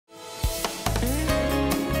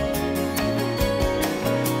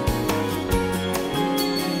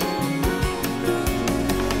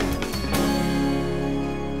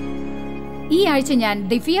ആഴ്ച ഞാൻ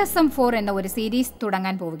ദിവ്യാസം 4 എന്ന ഒരു സീരീസ്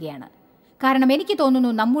തുടങ്ങാൻ പോവുകയാണ്. കാരണം എനിക്ക്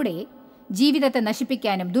തോന്നുന്നു നമ്മുടെ ജീവിതത്തെ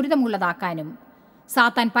നശിപ്പിക്കാനും ദുരിതമുള്ളതാക്കാനും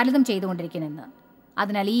സാത്താൻ പലതും ചെയ്തുകൊണ്ടിരിക്കുന്നെന്ന്.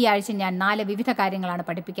 അതിനാൽ ഈ ആഴ്ച ഞാൻ 4 വിവിധ കാര്യങ്ങളാണ്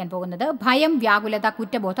പഠിപ്പിക്കാൻ പോകുന്നത്. ഭയം, വ്യാകുലത,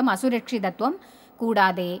 കുറ്റബോധം, അസുരക്ഷിതത്വം.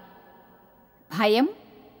 കൂടാതെ ഭയം,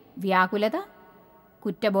 വ്യാകുലത,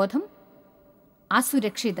 കുറ്റബോധം,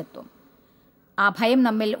 അസുരക്ഷിതത്വം. ആ ഭയം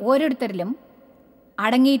നമ്മിൽ ഓരോരുത്തരിലും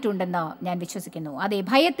അടങ്ങിയിട്ടുണ്ടെന്ന് ഞാൻ വിശ്വസിക്കുന്നു. അതെ,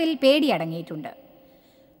 ഭയത്തിൽ പേടി അടങ്ങിയിട്ടുണ്ട്.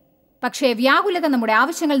 പക്ഷേ വ്യാകുലത നമ്മുടെ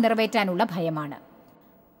ആവശ്യങ്ങൾ നിറവേറ്റാനുള്ള ഭയമാണ്.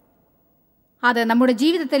 അത് നമ്മുടെ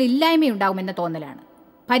ജീവിതത്തിൽ ഇല്ലായ്മയുണ്ടാകുമെന്ന തോന്നലാണ്,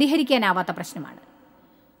 പരിഹരിക്കാനാവാത്ത പ്രശ്നമാണ്.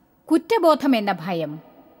 കുറ്റബോധം എന്ന ഭയം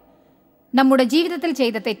നമ്മുടെ ജീവിതത്തിൽ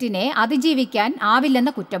ചെയ്ത തെറ്റിനെ അതിജീവിക്കാൻ ആവില്ലെന്ന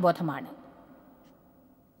കുറ്റബോധമാണ്.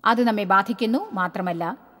 അത് നമ്മെ ബാധിക്കുന്നു. മാത്രമല്ല,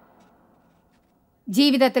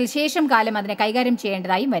 ജീവിതത്തിൽ ശേഷം കാലം അതിനെ കൈകാര്യം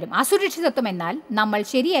ചെയ്യേണ്ടതായും വരും. അസുരക്ഷിതത്വം എന്നാൽ നമ്മൾ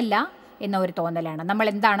ശരിയല്ല എന്ന ഒരു തോന്നലാണ്. നമ്മൾ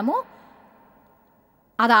എന്താണോ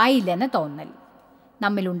അതായില്ലെന്ന് തോന്നൽ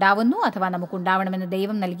നമ്മിലുണ്ടാവുന്നു, അഥവാ നമുക്കുണ്ടാവണമെന്ന്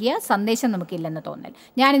ദൈവം നൽകിയ സന്ദേശം നമുക്കില്ലെന്ന് തോന്നൽ.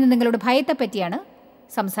 ഞാനിന്ന് നിങ്ങളുടെ ഭയത്തെ പറ്റിയാണ്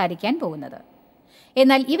സംസാരിക്കാൻ പോകുന്നത്.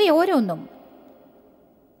 എന്നാൽ ഇവയോരോന്നും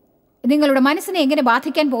നിങ്ങളുടെ മനസ്സിനെ എങ്ങനെ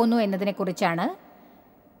ബാധിക്കാൻ പോകുന്നു എന്നതിനെക്കുറിച്ചാണ്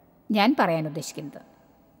ഞാൻ പറയാൻ ഉദ്ദേശിക്കുന്നത്.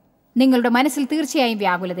 നിങ്ങളുടെ മനസ്സിൽ തീർച്ചയായും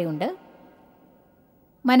വ്യാകുലതയുണ്ട്,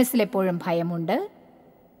 മനസ്സിലെപ്പോഴും ഭയമുണ്ട്,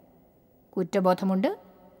 കുറ്റബോധമുണ്ട്,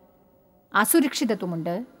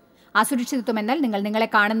 അസുരക്ഷിതത്വമുണ്ട്. അസുരക്ഷിതത്വം എന്നാൽ നിങ്ങൾ നിങ്ങളെ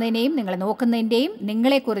കാണുന്നതിൻ്റെയും നിങ്ങളെ നോക്കുന്നതിൻ്റെയും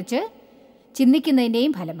നിങ്ങളെക്കുറിച്ച്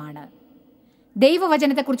ചിന്തിക്കുന്നതിൻ്റെയും ഫലമാണ്.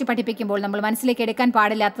 ദൈവവചനത്തെക്കുറിച്ച് പഠിപ്പിക്കുമ്പോൾ നമ്മൾ മനസ്സിലേക്ക് എടുക്കാൻ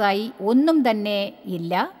പാടില്ലാത്തതായി ഒന്നും തന്നെ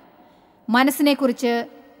ഇല്ല. മനസ്സിനെക്കുറിച്ച്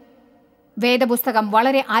വേദപുസ്തകം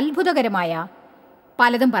വളരെ അത്ഭുതകരമായ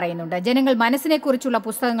പലതും പറയുന്നുണ്ട്. ജനങ്ങൾ മനസ്സിനെക്കുറിച്ചുള്ള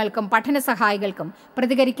പുസ്തകങ്ങൾക്കും പഠന സഹായികൾക്കും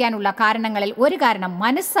പ്രതികരിക്കാനുള്ള കാരണങ്ങളിൽ ഒരു കാരണം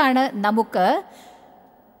മനസ്സാണ് നമുക്ക്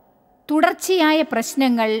തുടർച്ചയായ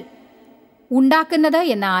പ്രശ്നങ്ങൾ ഉണ്ടാക്കുന്നത്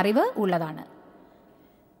എന്ന അറിവ് ഉള്ളതാണ്.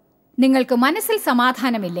 നിങ്ങൾക്ക് മനസ്സിൽ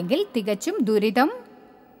സമാധാനമില്ലെങ്കിൽ തികച്ചും ദുരിതം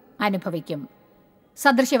അനുഭവിക്കും.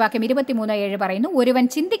 സദൃശ്യവാക്യം 23:7 പറയുന്നു, ഒരുവൻ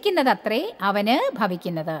ചിന്തിക്കുന്നതത്രേ അവന്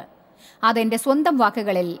ഭവിക്കുന്നത്. അതെൻ്റെ സ്വന്തം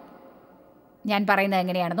വാക്കുകളിൽ ഞാൻ പറയുന്നത്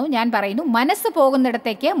എങ്ങനെയാണെന്നോ, ഞാൻ പറയുന്നു, മനസ്സ്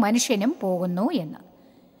പോകുന്നിടത്തേക്ക് മനുഷ്യനും പോകുന്നു എന്ന്.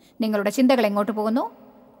 നിങ്ങളുടെ ചിന്തകൾ എങ്ങോട്ട് പോകുന്നു,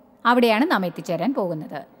 അവിടെയാണ് നാം എത്തിച്ചേരാൻ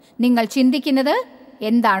പോകുന്നത്. നിങ്ങൾ ചിന്തിക്കുന്നത്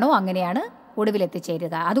എന്താണോ അങ്ങനെയാണ്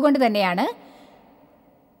ഒടുവിലെത്തിച്ചേരുക. അതുകൊണ്ട് തന്നെയാണ്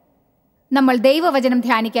നമ്മൾ ദൈവവചനം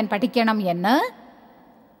ധ്യാനിക്കാൻ പഠിക്കണം എന്ന്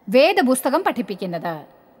വേദപുസ്തകം പഠിപ്പിക്കുന്നത്.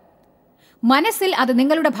 മനസ്സിൽ അത്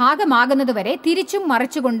നിങ്ങളുടെ ഭാഗമാകുന്നതുവരെ തിരിച്ചും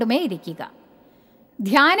മറിച്ചുകൊണ്ടുമേ ഇരിക്കുക.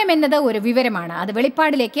 ധ്യാനം എന്നത് ഒരു വിവരമാണ്, അത്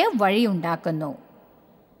വെളിപ്പാടിലേക്ക് വഴിയുണ്ടാക്കുന്നു.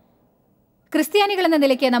 ക്രിസ്ത്യാനികൾ എന്ന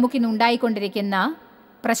നിലയ്ക്ക് നമുക്കിന്ന് ഉണ്ടായിക്കൊണ്ടിരിക്കുന്ന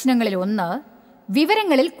പ്രശ്നങ്ങളിൽ ഒന്ന്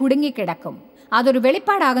വിവരങ്ങളിൽ കുടുങ്ങിക്കിടക്കും. അതൊരു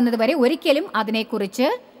വെളിപ്പാടാകുന്നത് വരെ ഒരിക്കലും അതിനെക്കുറിച്ച്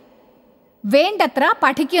വേണ്ടത്ര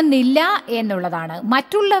പഠിക്കുന്നില്ല എന്നുള്ളതാണ്.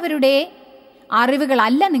 മറ്റുള്ളവരുടെ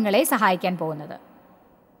അറിവുകളല്ല നിങ്ങളെ സഹായിക്കാൻ പോകുന്നത്.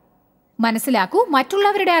 മനസ്സിലാക്കൂ,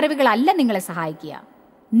 മറ്റുള്ളവരുടെ അറിവുകളല്ല നിങ്ങളെ സഹായിക്കുക,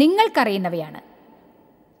 നിങ്ങൾക്കറിയുന്നവയാണ്.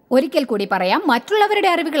 ഒരിക്കൽ കൂടി പറയാം, മറ്റുള്ളവരുടെ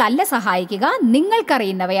അറിവുകളല്ല സഹായിക്കുക,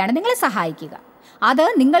 നിങ്ങൾക്കറിയുന്നവയാണ് നിങ്ങളെ സഹായിക്കുക. അത്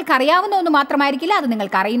നിങ്ങൾക്കറിയാവുന്ന ഒന്ന് മാത്രമായിരിക്കില്ല, അത്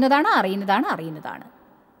നിങ്ങൾക്കറിയുന്നതാണ്.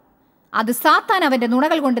 അത് സാത്താൻ അവൻ്റെ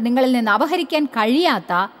നുണകൾ കൊണ്ട് നിങ്ങളിൽ നിന്ന് അപഹരിക്കാൻ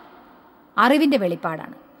കഴിയാത്ത അറിവിൻ്റെ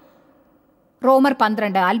വെളിപ്പാടാണ്. റോമർ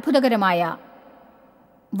 12 അത്ഭുതകരമായ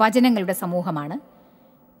വചനങ്ങളുടെ സമൂഹമാണ്.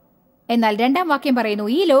 എന്നാൽ 2-ാം വാക്യം പറയുന്നു,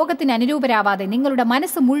 ഈ ലോകത്തിന് അനുരൂപരാവാതെ നിങ്ങളുടെ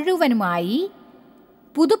മനസ്സ് മുഴുവനുമായി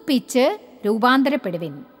പുതുപ്പിച്ച്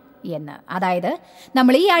രൂപാന്തരപ്പെടുവിൻ എന്ന്. അതായത്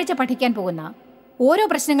നമ്മൾ ഈ ആഴ്ച പഠിക്കാൻ പോകുന്ന ഓരോ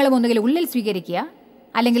പ്രശ്നങ്ങളും ഒന്നുകിൽ ഉള്ളിൽ സ്വീകരിക്കുക,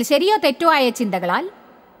 അല്ലെങ്കിൽ ശരിയോ തെറ്റോ ആയ ചിന്തകളാൽ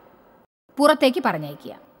പുറത്തേക്ക്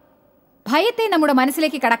പറഞ്ഞയക്കുക. ഭയത്തെ നമ്മുടെ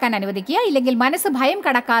മനസ്സിലേക്ക് കടക്കാൻ അനുവദിക്കുക, ഇല്ലെങ്കിൽ മനസ്സ് ഭയം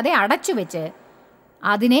കടക്കാതെ അടച്ചുവെച്ച്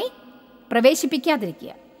അതിനെ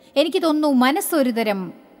പ്രവേശിപ്പിക്കാതിരിക്കുക. എനിക്ക് തോന്നുന്നു മനസ്സൊരുതരം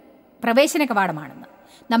പ്രവേശന കവാടമാണെന്ന്.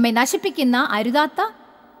 നമ്മെ നശിപ്പിക്കുന്ന അരുതാത്ത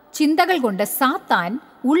ചിന്തകൾ കൊണ്ട് സാത്താൻ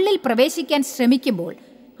ഉള്ളിൽ പ്രവേശിക്കാൻ ശ്രമിക്കുമ്പോൾ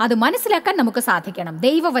അത് മനസ്സിലാക്കാൻ നമുക്ക് സാധിക്കണം.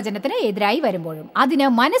 ദൈവവചനത്തിന് എതിരായി വരുമ്പോഴും അതിന്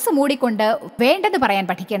മനസ്സ് മൂടിക്കൊണ്ട് വേണ്ടെന്ന് പറയാൻ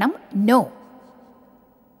പഠിക്കണം. നോ.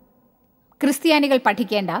 ക്രിസ്ത്യാനികൾ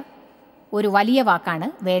പഠിക്കേണ്ട ഒരു വലിയ വാക്കാണ്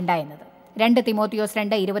വേണ്ട എന്നത്. 2 തിമോത്തിയോസ്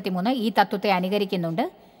 2:23 ഈ തത്വത്തെ അനുകരിക്കുന്നുണ്ട്.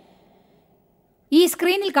 ഈ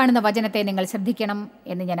സ്ക്രീനിൽ കാണുന്ന വചനത്തെ നിങ്ങൾ ശ്രദ്ധിക്കണം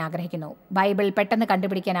എന്ന് ഞാൻ ആഗ്രഹിക്കുന്നു. ബൈബിൾ പെട്ടെന്ന്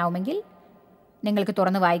കണ്ടുപിടിക്കാനാവുമെങ്കിൽ നിങ്ങൾക്ക്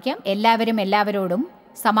തുറന്നു വായിക്കാം. എല്ലാവരും എല്ലാവരോടും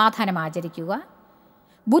സമാധാനം ആചരിക്കുക.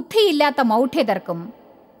 ബുദ്ധിയില്ലാത്ത മൗഢ്യതർക്കും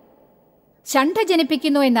ഷണ്ഠ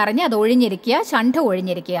ജനിപ്പിക്കുന്നു എന്നറിഞ്ഞ് അത് ഒഴിഞ്ഞിരിക്കുക, ഷണ്ഠ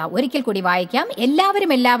ഒഴിഞ്ഞിരിക്കുക. ഒരിക്കൽ കൂടി വായിക്കാം.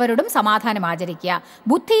 എല്ലാവരും എല്ലാവരോടും സമാധാനം ആചരിക്കുക.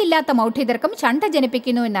 ബുദ്ധിയില്ലാത്ത മൗഢ്യതർക്കും ഷണ്ഠ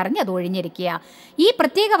ജനിപ്പിക്കുന്നു എന്നറിഞ്ഞ് അത് ഒഴിഞ്ഞിരിക്കുക. ഈ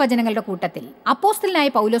പ്രത്യേക വചനങ്ങളുടെ കൂട്ടത്തിൽ അപ്പോസ്തലനായ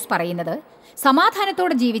പൗലോസ് പറയുന്നത്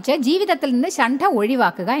സമാധാനത്തോടെ ജീവിച്ച് ജീവിതത്തിൽ നിന്ന് ഷണ്ഠ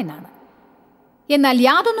ഒഴിവാക്കുക എന്നാണ്. എന്നാൽ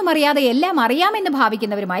യാതൊന്നും അറിയാതെ എല്ലാം അറിയാമെന്ന്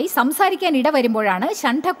ഭാവിക്കുന്നവരുമായി സംസാരിക്കാൻ ഇടവരുമ്പോഴാണ്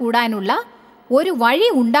ശണ്ഠ കൂടാനുള്ള ഒരു വഴി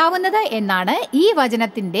ഉണ്ടാവുന്നത് എന്നാണ് ഈ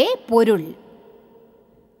വചനത്തിൻ്റെ പൊരുൾ.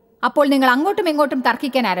 അപ്പോൾ നിങ്ങൾ അങ്ങോട്ടും ഇങ്ങോട്ടും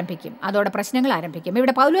തർക്കിക്കാൻ ആരംഭിക്കും, അതോടെ പ്രശ്നങ്ങൾ ആരംഭിക്കും.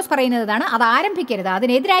 ഇവിടെ പൗലോസ് പറയുന്നതാണ്, അത് ആരംഭിക്കരുത്,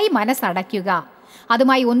 അതിനെതിരായി മനസ്സടയ്ക്കുക,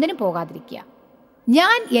 അതുമായി ഒന്നിനും പോകാതിരിക്കുക.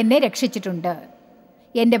 ഞാൻ എന്നെ രക്ഷിച്ചിട്ടുണ്ട്,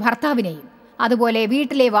 എൻ്റെ ഭർത്താവിനെയും, അതുപോലെ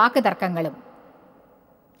വീട്ടിലെ വാക്ക് തർക്കങ്ങളും.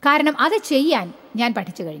 കാരണം അത് ചെയ്യാൻ ഞാൻ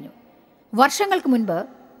പഠിച്ചു കഴിഞ്ഞു. വർഷങ്ങൾക്ക് മുൻപ്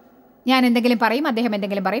ഞാൻ എന്തെങ്കിലും പറയും, അദ്ദേഹം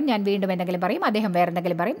എന്തെങ്കിലും പറയും, ഞാൻ വീണ്ടും എന്തെങ്കിലും പറയും, അദ്ദേഹം വേറെ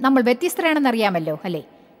എന്തെങ്കിലും പറയും. നമ്മൾ വ്യത്യസ്തരാണെന്നറിയാമല്ലോ അല്ലേ?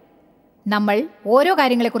 നമ്മൾ ഓരോ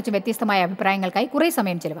കാര്യങ്ങളെക്കുറിച്ച് വ്യത്യസ്തമായ അഭിപ്രായങ്ങൾക്കായി കുറേ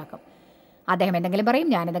സമയം ചിലവാക്കും. അദ്ദേഹം എന്തെങ്കിലും പറയും,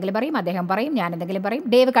 ഞാൻ എന്തെങ്കിലും പറയും, അദ്ദേഹം പറയും, ഞാൻ എന്തെങ്കിലും പറയും.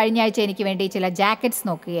 ഡേവ് കഴിഞ്ഞ ആഴ്ച എനിക്ക് വേണ്ടി ചില ജാക്കറ്റ്സ്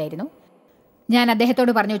നോക്കുകയായിരുന്നു. ഞാൻ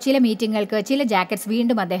അദ്ദേഹത്തോട് പറഞ്ഞു, ചില മീറ്റിങ്ങുകൾക്ക് ചില ജാക്കറ്റ്സ്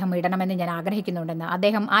വീണ്ടും അദ്ദേഹം ഇടണമെന്ന് ഞാൻ ആഗ്രഹിക്കുന്നുണ്ടെന്ന്.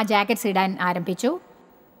 അദ്ദേഹം ആ ജാക്കറ്റ്സ് ഇടാൻ ആരംഭിച്ചു.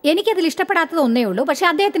 എനിക്കതിൽ ഇഷ്ടപ്പെടാത്തത് ഒന്നേ ഉള്ളൂ, പക്ഷേ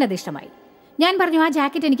അദ്ദേഹത്തിന് അത് ഇഷ്ടമായി. ഞാൻ പറഞ്ഞു, ആ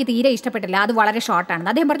ജാക്കറ്റ് എനിക്ക് തീരെ ഇഷ്ടപ്പെട്ടില്ല, അത് വളരെ ഷോർട്ടാണെന്ന്.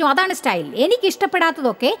 അദ്ദേഹം പറഞ്ഞു, അതാണ് സ്റ്റൈൽ. എനിക്ക്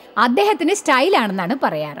ഇഷ്ടപ്പെടാത്തതൊക്കെ അദ്ദേഹത്തിന് സ്റ്റൈലാണെന്നാണ്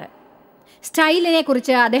പറയാറ്. സ്റ്റൈലിനെ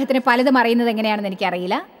കുറിച്ച് അദ്ദേഹത്തിന് പലതും അറിയുന്നത് എങ്ങനെയാണെന്ന്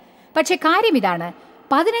എനിക്കറിയില്ല. പക്ഷെ കാര്യം ഇതാണ്,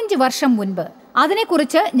 15 വർഷം മുൻപ്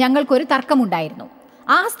അതിനെക്കുറിച്ച് ഞങ്ങൾക്കൊരു തർക്കമുണ്ടായിരുന്നു.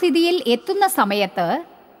 ആ സ്ഥിതിയിൽ എത്തുന്ന സമയത്ത്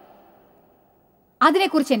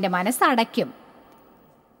അതിനെക്കുറിച്ച് എൻ്റെ മനസ്സ് അടയ്ക്കും.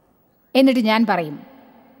 എന്നിട്ട് ഞാൻ പറയും,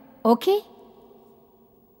 ഓക്കെ,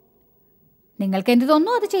 നിങ്ങൾക്ക് എന്ത്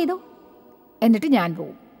തോന്നുന്നു അത് ചെയ്തോ, എന്നിട്ട് ഞാൻ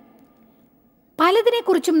പോവും.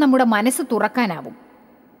 പലതിനെക്കുറിച്ചും നമ്മുടെ മനസ്സ് തുറക്കാനാവും,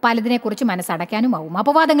 പലതിനെക്കുറിച്ച് മനസ്സടയ്ക്കാനുമാവും.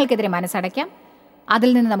 അപവാദങ്ങൾക്കെതിരെ മനസ്സടയ്ക്കാം, അതിൽ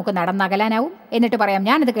നിന്ന് നമുക്ക് നടന്നകലാനാവും. എന്നിട്ട് പറയാം,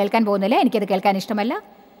 ഞാനത് കേൾക്കാൻ പോകുന്നില്ല, എനിക്കത് കേൾക്കാൻ ഇഷ്ടമല്ല.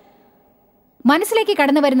 മനസ്സിലേക്ക്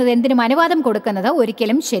കടന്നു വരുന്നത് എന്തിനും അനുവാദം കൊടുക്കുന്നത്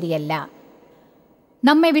ഒരിക്കലും ശരിയല്ല.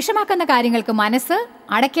 നമ്മെ വിഷമാക്കുന്ന കാര്യങ്ങൾക്ക് മനസ്സ്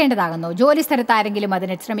അടയ്ക്കേണ്ടതാകുന്നു. ജോലിസ്ഥലത്ത് ആരെങ്കിലും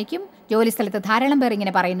അതിന് ശ്രമിക്കും. ജോലിസ്ഥലത്ത് ധാരാളം പേർ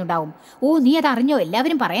ഇങ്ങനെ പറയുന്നുണ്ടാവും, ഓ നീ അത് അറിഞ്ഞോ,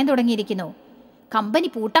 എല്ലാവരും പറയാൻ തുടങ്ങിയിരിക്കുന്നു, കമ്പനി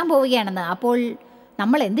പൂട്ടാൻ പോവുകയാണെന്ന്. അപ്പോൾ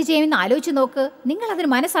നമ്മൾ എന്ത് ചെയ്യുമെന്ന് ആലോചിച്ച് നോക്ക്. നിങ്ങൾ അതിന്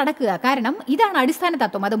മനസ്സടക്കുക. കാരണം ഇതാണ് അടിസ്ഥാന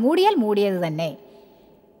തത്വം. അത് മൂടിയാൽ മൂടിയത് തന്നെ,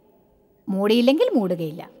 മൂടിയില്ലെങ്കിൽ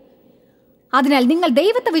മൂടുകയില്ല. അതിനാൽ നിങ്ങൾ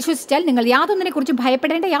ദൈവത്തെ വിശ്വസിച്ചാൽ നിങ്ങൾ യാതൊന്നിനെക്കുറിച്ചും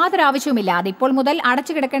ഭയപ്പെടേണ്ട യാതൊരു ആവശ്യവുമില്ല. അതിപ്പോൾ മുതൽ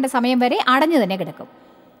അടച്ചു കിടക്കേണ്ട സമയം വരെ അടഞ്ഞു തന്നെ കിടക്കും.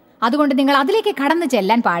 അതുകൊണ്ട് നിങ്ങൾ അതിലേക്ക് കടന്നു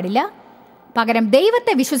ചെല്ലാൻ പാടില്ല. പകരം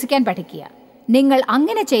ദൈവത്തെ വിശ്വസിക്കാൻ പഠിക്കുക. നിങ്ങൾ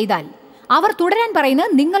അങ്ങനെ ചെയ്താൽ അവർ തുടരാൻ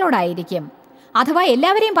പറയുന്നത് നിങ്ങളോടായിരിക്കും. അഥവാ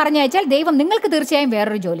എല്ലാവരെയും പറഞ്ഞയച്ചാൽ ദൈവം നിങ്ങൾക്ക് തീർച്ചയായും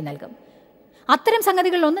വേറൊരു ജോലി നൽകും. അത്തരം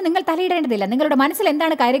സംഗതികളിലൊന്നും നിങ്ങൾ തലയിടേണ്ടതില്ല. നിങ്ങളുടെ മനസ്സിൽ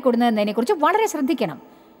എന്താണ് കയറിക്കൊടുന്നതെന്നതിനെക്കുറിച്ച് വളരെ ശ്രദ്ധിക്കണം.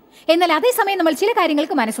 എന്നാൽ അതേസമയം നമ്മൾ ചില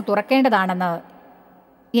കാര്യങ്ങൾക്ക് മനസ്സ് തുറക്കേണ്ടതാണെന്ന്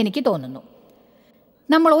എനിക്ക് തോന്നുന്നു.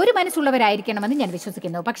 നമ്മൾ ഒരു മനസ്സുള്ളവരായിരിക്കണമെന്ന് ഞാൻ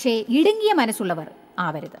വിശ്വസിക്കുന്നു, പക്ഷേ ഇടുങ്ങിയ മനസ്സുള്ളവർ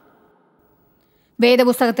ആവരുത്.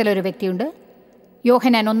 വേദപുസ്തകത്തിലൊരു വ്യക്തിയുണ്ട്,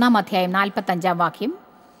 യോഹന്നാൻ 1-ാം അധ്യായം 45-ാം വാക്യം.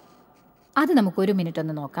 അത് നമുക്കൊരു മിനിറ്റ്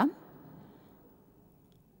ഒന്ന് നോക്കാം.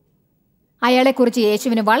 അയാളെക്കുറിച്ച്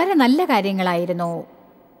യേശുവിന് വളരെ നല്ല കാര്യങ്ങളായിരുന്നു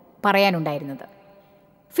പറയാനുണ്ടായിരുന്നത്.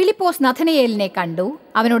 ഫിലിപ്പോസ് നഥനയേലിനെ കണ്ടു,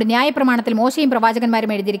 അവനോട് ന്യായപ്രമാണത്തിൽ മോശയും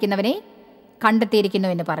പ്രവാചകന്മാരും എഴുതിയിരിക്കുന്നവനെ കണ്ടെത്തിയിരിക്കുന്നു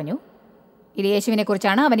എന്ന് പറഞ്ഞു. ഇത് യേശുവിനെ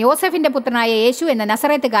കുറിച്ചാണ്. അവൻ യോസഫിന്റെ പുത്രനായ യേശു എന്ന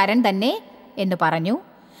നസറേത്തുകാരൻ തന്നെ എന്ന് പറഞ്ഞു.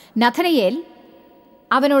 നഥനയേൽ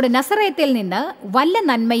അവനോട്, നസറേത്തിൽ നിന്ന് വല്ല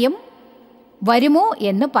നന്മയും വരുമോ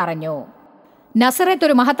എന്ന് പറഞ്ഞു. നസറേത്ത്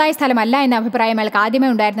ഒരു മഹത്തായ സ്ഥലമല്ല എന്ന അഭിപ്രായം അയാൾക്ക് ആദ്യമേ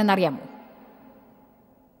ഉണ്ടായിരുന്നെന്നറിയാമോ?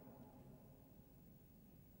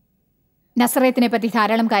 നസറേത്തിനെ പറ്റി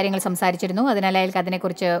ധാരാളം കാര്യങ്ങൾ സംസാരിച്ചിരുന്നു. അതിനാൽ അയാൾക്ക്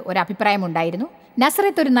അതിനെക്കുറിച്ച് ഒരു അഭിപ്രായം ഉണ്ടായിരുന്നു.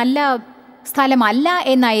 നസറേത്ത് ഒരു നല്ല സ്ഥലമല്ല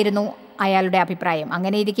എന്നായിരുന്നു അയാളുടെ അഭിപ്രായം.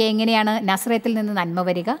 അങ്ങനെ ഇരിക്കെ എങ്ങനെയാണ് നസറേത്തിൽ നിന്ന് നന്മ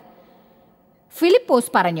വരിക?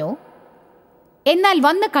 ഫിലിപ്പോസ് പറഞ്ഞു, എന്നാൽ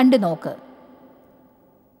വന്ന് കണ്ടു നോക്ക്.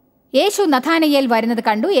 യേശു നഥാനയേൽ വരുന്നത്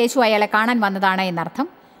കണ്ടു. യേശു അയാളെ കാണാൻ വന്നതാണ് എന്നർത്ഥം.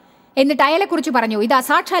 എന്നിട്ട് അയാളെക്കുറിച്ച് പറഞ്ഞു, ഇതാ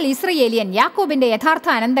സാക്ഷാൽ ഇസ്രയേലിയൻ, യാക്കോബിന്റെ യഥാർത്ഥ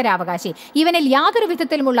അനന്തരാവകാശി. ഇവനിൽ യാതൊരു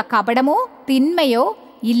വിധത്തിലുമുള്ള കപടമോ തിന്മയോ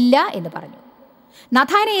ഇല്ല എന്ന് പറഞ്ഞു.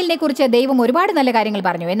 നഥാനയേലിനെ കുറിച്ച് ദൈവം ഒരുപാട് നല്ല കാര്യങ്ങൾ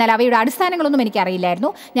പറഞ്ഞു. എന്നാൽ അവയുടെ അടിസ്ഥാനങ്ങളൊന്നും എനിക്കറിയില്ലായിരുന്നു.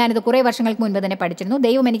 ഞാനിത് കുറേ വർഷങ്ങൾക്ക് മുൻപ് തന്നെ പഠിച്ചിരുന്നു.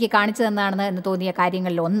 ദൈവം എനിക്ക് കാണിച്ചു തന്നാണെന്ന് എന്ന് തോന്നിയ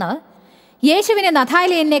കാര്യങ്ങളിൽ ഒന്ന്, യേശുവിനെ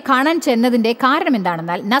നഥാനയേലിനെ കാണാൻ ചെന്നതിൻ്റെ കാരണം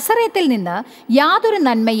എന്താണെന്നാൽ നസറേത്തിൽ നിന്ന് യാതൊരു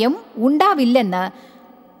നന്മയും ഉണ്ടാവില്ലെന്ന്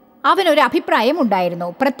അവനൊരു അഭിപ്രായം ഉണ്ടായിരുന്നു.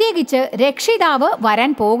 പ്രത്യേകിച്ച് രക്ഷിതാവ്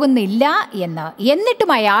വരാൻ പോകുന്നില്ല എന്ന്.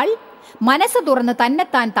 എന്നിട്ടും അയാൾ മനസ്സ് തുറന്ന്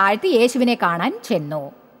തന്നെത്താൻ താഴ്ത്തി യേശുവിനെ കാണാൻ ചെന്നു.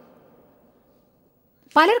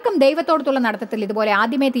 പലർക്കും ദൈവത്തോടത്തുള്ള നടത്തത്തിൽ ഇതുപോലെ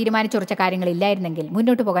ആദ്യമേ തീരുമാനിച്ചുറച്ച കാര്യങ്ങളില്ലായിരുന്നെങ്കിൽ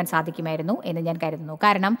മുന്നോട്ട് പോകാൻ സാധിക്കുമായിരുന്നു എന്ന് ഞാൻ കരുതുന്നു.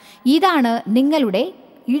 കാരണം ഇതാണ് നിങ്ങളുടെ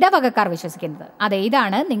ഇടവകക്കാർ വിശ്വസിക്കുന്നത്. അതെ,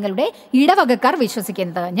 ഇതാണ് നിങ്ങളുടെ ഇടവകക്കാർ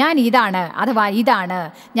വിശ്വസിക്കുന്നത്. ഞാൻ ഇതാണ്, അഥവാ ഇതാണ്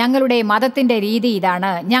ഞങ്ങളുടെ മതത്തിൻ്റെ രീതി,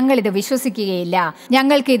 ഇതാണ്, ഞങ്ങളിത് വിശ്വസിക്കുകയില്ല,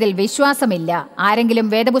 ഞങ്ങൾക്ക് ഇതിൽ വിശ്വാസമില്ല. ആരെങ്കിലും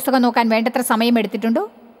വേദപുസ്തകം നോക്കാൻ വേണ്ടത്ര സമയം എടുത്തിട്ടുണ്ടോ?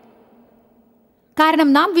 കാരണം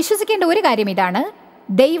നാം വിശ്വസിക്കേണ്ട ഒരു കാര്യം ഇതാണ്,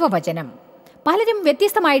 ദൈവവചനം. പലരും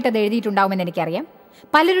വ്യത്യസ്തമായിട്ട് അത് എഴുതിയിട്ടുണ്ടാവുമെന്ന് എനിക്കറിയാം.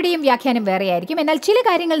 പലരുടെയും വ്യാഖ്യാനം വേറെയായിരിക്കും. എന്നാൽ ചില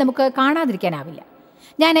കാര്യങ്ങൾ നമുക്ക് കാണാതിരിക്കാനാവില്ല.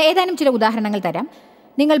 ഞാൻ ഏതാനും ചില ഉദാഹരണങ്ങൾ തരാം.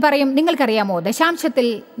 നിങ്ങൾ പറയും, നിങ്ങൾക്കറിയാമോ ദശാംശത്തിൽ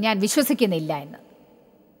ഞാൻ വിശ്വസിക്കുന്നില്ല എന്ന്.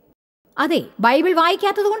 അതെ, ബൈബിൾ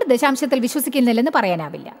വായിക്കാത്തത് കൊണ്ട് ദശാംശത്തിൽ വിശ്വസിക്കുന്നില്ലെന്ന്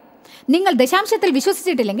പറയാനാവില്ല. നിങ്ങൾ ദശാംശത്തിൽ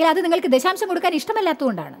വിശ്വസിച്ചിട്ടില്ലെങ്കിൽ അത് നിങ്ങൾക്ക് ദശാംശം കൊടുക്കാൻ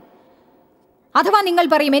ഇഷ്ടമല്ലാത്തതുകൊണ്ടാണ്. അഥവാ നിങ്ങൾ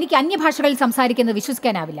പറയും, എനിക്ക് അന്യഭാഷകളിൽ സംസാരിക്കുന്നത്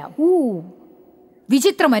വിശ്വസിക്കാനാവില്ല.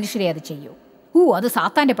 വിചിത്ര മനുഷ്യരെ അത് ചെയ്യൂ. അത്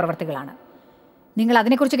സാത്താൻ്റെ പ്രവർത്തികളാണ്. നിങ്ങൾ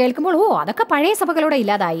അതിനെക്കുറിച്ച് കേൾക്കുമ്പോൾ അതൊക്കെ പഴയ സഭകളോടെ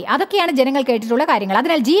ഇല്ലാതായി, അതൊക്കെയാണ് ജനങ്ങൾ കേട്ടിട്ടുള്ള കാര്യങ്ങൾ.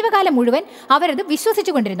 അതിനാൽ ജീവകാലം മുഴുവൻ അവരത്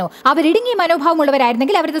വിശ്വസിച്ചു കൊണ്ടിരുന്നു. അവരിടുങ്ങിയ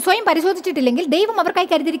മനോഭാവമുള്ളവരായിരുന്നെങ്കിൽ, അവരത് സ്വയം പരിശോധിച്ചിട്ടില്ലെങ്കിൽ ദൈവം അവർക്കായി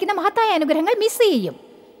കരുതിയിരിക്കുന്ന മഹത്തായ അനുഗ്രഹങ്ങൾ മിസ് ചെയ്യും.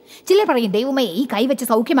 ചിലർ പറയും, ദൈവമേ ഈ കൈവച്ച്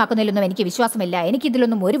സൗഖ്യമാക്കുന്നതിലൊന്നും എനിക്ക് വിശ്വാസമില്ല,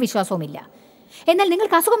 എനിക്കിതിലൊന്നും ഒരു വിശ്വാസവുമില്ല. എന്നാൽ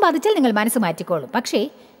നിങ്ങൾക്ക് അസുഖം ബാധിച്ചാൽ നിങ്ങൾ മനസ്സ് മാറ്റിക്കോളും. പക്ഷേ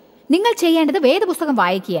നിങ്ങൾ ചെയ്യേണ്ടത് വേദപുസ്തകം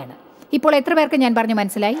വായിക്കുകയാണ്. ഇപ്പോൾ എത്ര പേർക്ക് ഞാൻ പറഞ്ഞു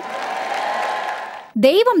മനസ്സിലായി?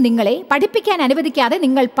 ദൈവം നിങ്ങളെ പഠിപ്പിക്കാൻ അനുവദിക്കാതെ,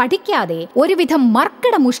 നിങ്ങൾ പഠിക്കാതെ ഒരുവിധം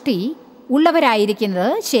മർക്കട മുഷ്ടി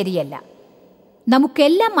ഉള്ളവരായിരിക്കുന്നത് ശരിയല്ല.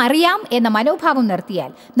 നമുക്കെല്ലാം അറിയാം എന്ന മനോഭാവം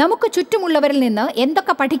നിർത്തിയാൽ നമുക്ക് ചുറ്റുമുള്ളവരിൽ നിന്ന്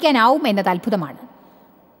എന്തൊക്കെ പഠിക്കാനാവും എന്നത് അത്ഭുതമാണ്.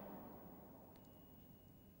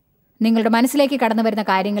 നിങ്ങളുടെ മനസ്സിലേക്ക് കടന്നു വരുന്ന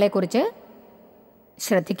കാര്യങ്ങളെക്കുറിച്ച്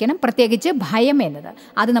ശ്രദ്ധിക്കണം. പ്രത്യേകിച്ച് ഭയം എന്നത്,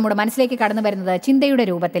 അത് നമ്മുടെ മനസ്സിലേക്ക് കടന്നു വരുന്നത് ചിന്തയുടെ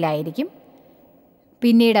രൂപത്തിലായിരിക്കും.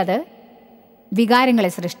 പിന്നീടത്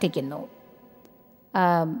വികാരങ്ങളെ സൃഷ്ടിക്കുന്നു.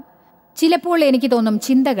 ചിലപ്പോൾ എനിക്ക് തോന്നും,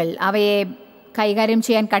 ചിന്തകൾ അവയെ കൈകാര്യം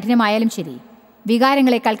ചെയ്യാൻ കഠിനമായാലും ശരി,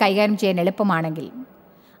 വികാരങ്ങളെക്കാൾ കൈകാര്യം ചെയ്യാൻ എളുപ്പമാണെങ്കിൽ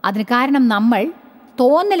അതിന് കാരണം നമ്മൾ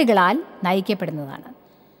തോന്നലുകളാൽ നയിക്കപ്പെടുന്നതാണ്.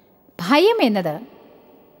 ഭയം എന്നത്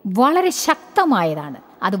വളരെ ശക്തമായതാണ്.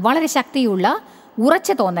 അത് വളരെ ശക്തിയുള്ള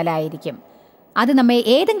ഉറച്ച തോന്നലായിരിക്കും. അത് നമ്മെ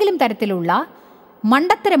ഏതെങ്കിലും തരത്തിലുള്ള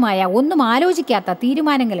മണ്ടത്തരമായ, ഒന്നും ആലോചിക്കാത്ത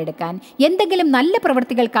തീരുമാനങ്ങൾ എടുക്കാൻ, എന്തെങ്കിലും നല്ല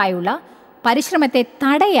പ്രവൃത്തികൾക്കായുള്ള പരിശ്രമത്തെ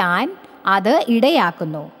തടയാൻ അത്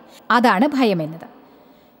ഇടയാക്കുന്നു. അതാണ് ഭയം എന്നത്.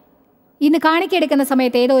 ഇന്ന് കാണിക്കയെടുക്കുന്ന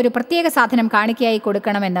സമയത്ത് ഏതോ ഒരു പ്രത്യേക സാധനം കാണിക്കയായി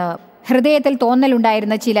കൊടുക്കണമെന്ന് ഹൃദയത്തിൽ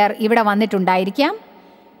തോന്നലുണ്ടായിരുന്ന ചിലർ ഇവിടെ വന്നിട്ടുണ്ടായിരിക്കാം.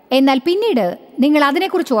 എന്നാൽ പിന്നീട് നിങ്ങൾ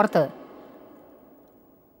അതിനെക്കുറിച്ച് ഓർത്ത്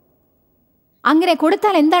അങ്ങനെ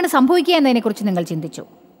കൊടുത്താൽ എന്താണ് സംഭവിക്കുക എന്നതിനെക്കുറിച്ച് നിങ്ങൾ ചിന്തിച്ചു.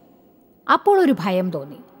 അപ്പോൾ ഒരു ഭയം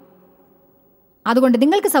തോന്നി. അതുകൊണ്ട്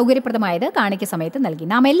നിങ്ങൾക്ക് സൗകര്യപ്രദമായത് കാണിക്ക സമയത്ത് നൽകി.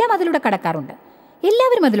 നാം എല്ലാം അതിലൂടെ കടക്കാറുണ്ട്.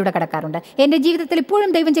 എല്ലാവരും അതിലൂടെ കടക്കാറുണ്ട്. എൻ്റെ ജീവിതത്തിൽ ഇപ്പോഴും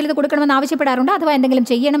ദൈവം ചിലത് കൊടുക്കണമെന്ന് ആവശ്യപ്പെടാറുണ്ട്, അഥവാ എന്തെങ്കിലും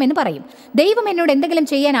ചെയ്യണമെന്ന് പറയും. ദൈവം എന്നോട് എന്തെങ്കിലും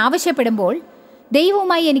ചെയ്യാൻ ആവശ്യപ്പെടുമ്പോൾ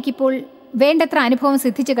ദൈവവുമായി എനിക്കിപ്പോൾ വേണ്ടത്ര അനുഭവം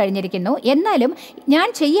സിദ്ധിച്ചു കഴിഞ്ഞിരിക്കുന്നു. എന്നാലും ഞാൻ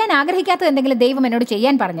ചെയ്യാൻ ആഗ്രഹിക്കാത്തത് എന്തെങ്കിലും ദൈവം എന്നോട്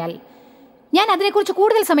ചെയ്യാൻ പറഞ്ഞാൽ ഞാൻ അതിനെക്കുറിച്ച്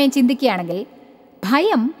കൂടുതൽ സമയം ചിന്തിക്കുകയാണെങ്കിൽ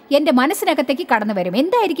ഭയം എൻ്റെ മനസ്സിനകത്തേക്ക് കടന്നു വരും.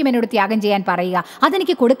 എന്തായിരിക്കും എന്നോട് ത്യാഗം ചെയ്യാൻ പറയുക?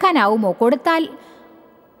 അതെനിക്ക് കൊടുക്കാനാവുമോ? കൊടുത്താൽ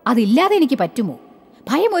അതില്ലാതെ എനിക്ക് പറ്റുമോ?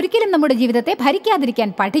 ഭയം ഒരിക്കലും നമ്മുടെ ജീവിതത്തെ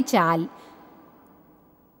ഭരിക്കാതിരിക്കാൻ പഠിച്ചാൽ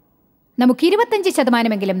നമുക്ക്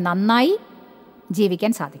 25% നന്നായി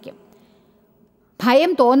ജീവിക്കാൻ സാധിക്കും.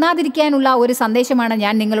 ഭയം തോന്നാതിരിക്കാനുള്ള ഒരു സന്ദേശമാണ്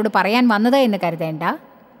ഞാൻ നിങ്ങളോട് പറയാൻ വന്നത് എന്ന് കരുതേണ്ട.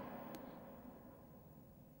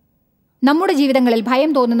 നമ്മുടെ ജീവിതങ്ങളിൽ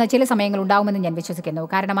ഭയം തോന്നുന്ന ചില സമയങ്ങൾ ഉണ്ടാവുമെന്ന് ഞാൻ വിശ്വസിക്കുന്നു.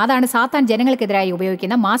 കാരണം അതാണ് സാത്താൻ ജനങ്ങൾക്കെതിരായി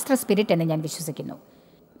ഉപയോഗിക്കുന്ന മാസ്റ്റർ സ്പിരിറ്റ് എന്ന് ഞാൻ വിശ്വസിക്കുന്നു.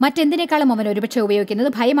 മറ്റെന്തിനേക്കാളും അവൻ ഒരുപക്ഷെ ഉപയോഗിക്കുന്നത്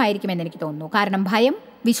ഭയമായിരിക്കുമെന്ന് എനിക്ക് തോന്നുന്നു. കാരണം ഭയം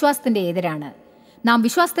വിശ്വാസത്തിൻ്റെ എതിരാണ്. നാം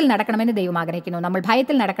വിശ്വാസത്തിൽ നടക്കണമെന്ന് ദൈവം ആഗ്രഹിക്കുന്നു, നമ്മൾ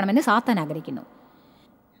ഭയത്തിൽ നടക്കണമെന്ന് സാത്താൻ ആഗ്രഹിക്കുന്നു.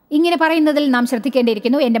 ഇങ്ങനെ പറയുന്നതിൽ നാം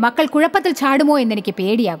ശ്രദ്ധിക്കേണ്ടിയിരിക്കുന്നു. എൻ്റെ മക്കൾ കുഴപ്പത്തിൽ ചാടുമോ എന്നെനിക്ക്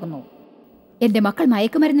പേടിയാകുന്നു. എൻ്റെ മക്കൾ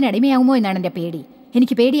മയക്കുമരുന്നിന് അടിമയാകുമോ എന്നാണ് എൻ്റെ പേടി.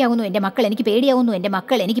 എനിക്ക് പേടിയാവുന്നു എൻ്റെ മക്കൾ, എനിക്ക് പേടിയാവുന്നു എൻ്റെ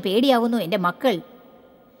മക്കൾ, എനിക്ക് പേടിയാവുന്നു എൻ്റെ മക്കൾ.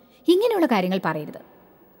 ഇങ്ങനെയുള്ള കാര്യങ്ങൾ പറയരുത്.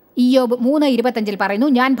 ഇയ്യോബ് 3:25 പറയുന്നു,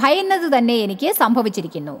 ഞാൻ ഭയന്നത് തന്നെ എനിക്ക്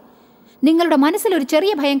സംഭവിച്ചിരിക്കുന്നു. നിങ്ങളുടെ മനസ്സിൽ ഒരു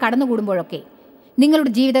ചെറിയ ഭയം കടന്നുകൂടുമ്പോഴൊക്കെ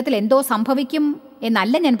നിങ്ങളുടെ ജീവിതത്തിൽ എന്തോ സംഭവിക്കും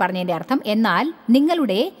എന്നല്ല ഞാൻ പറഞ്ഞതിൻ്റെ അർത്ഥം. എന്നാൽ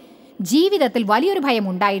നിങ്ങളുടെ ജീവിതത്തിൽ വലിയൊരു ഭയം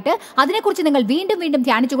ഉണ്ടായിട്ട് അതിനെക്കുറിച്ച് നിങ്ങൾ വീണ്ടും വീണ്ടും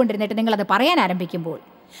ധ്യാനിച്ചു കൊണ്ടിരുന്നിട്ട് നിങ്ങളത് പറയാൻ ആരംഭിക്കുമ്പോൾ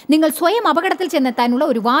നിങ്ങൾ സ്വയം അപകടത്തിൽ ചെന്നെത്താനുള്ള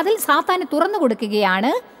ഒരു വാതിൽ സാത്താന് തുറന്നു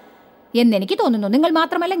കൊടുക്കുകയാണ് എന്നെനിക്ക് തോന്നുന്നു. നിങ്ങൾ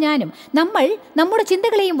മാത്രമല്ല ഞാനും. നമ്മൾ നമ്മുടെ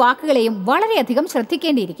ചിന്തകളെയും വാക്കുകളെയും വളരെയധികം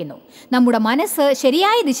ശ്രദ്ധിക്കേണ്ടിയിരിക്കുന്നു. നമ്മുടെ മനസ്സ്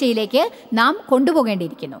ശരിയായ ദിശയിലേക്ക് നാം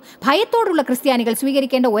കൊണ്ടുപോകേണ്ടിയിരിക്കുന്നു. ഭയത്തോടുള്ള ക്രിസ്ത്യാനികൾ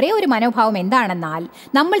സ്വീകരിക്കേണ്ട ഒരേ ഒരു മനോഭാവം എന്താണെന്നാൽ,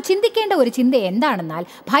 നമ്മൾ ചിന്തിക്കേണ്ട ഒരു ചിന്ത എന്താണെന്നാൽ,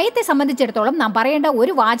 ഭയത്തെ സംബന്ധിച്ചിടത്തോളം നാം പറയേണ്ട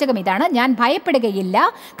ഒരു വാചകം ഇതാണ്: ഞാൻ ഭയപ്പെടുകയില്ല,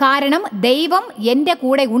 കാരണം ദൈവം എൻ്റെ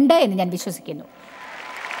കൂടെ ഉണ്ട് എന്ന് ഞാൻ വിശ്വസിക്കുന്നു.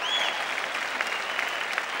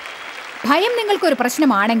 ഭയം നിങ്ങൾക്കൊരു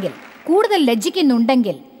പ്രശ്നമാണെങ്കിൽ, കൂടുതൽ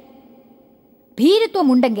ലജ്ജിക്കുന്നുണ്ടെങ്കിൽ,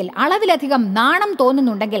 ഭീരുത്വമുണ്ടെങ്കിൽ, അളവിലധികം നാണം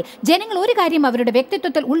തോന്നുന്നുണ്ടെങ്കിൽ, ജനങ്ങൾ ഒരു കാര്യം അവരുടെ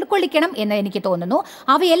വ്യക്തിത്വത്തിൽ ഉൾക്കൊള്ളിക്കണം എന്ന് എനിക്ക് തോന്നുന്നു: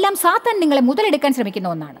 അവയെല്ലാം സാത്താൻ നിങ്ങളെ മുതലെടുക്കാൻ ശ്രമിക്കുന്ന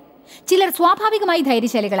ഒന്നാണ്. ചിലർ സ്വാഭാവികമായി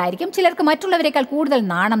ധൈര്യശാലികളായിരിക്കും, ചിലർക്ക് മറ്റുള്ളവരെക്കാൾ കൂടുതൽ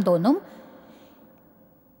നാണം തോന്നും.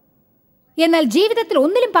 എന്നാൽ ജീവിതത്തിൽ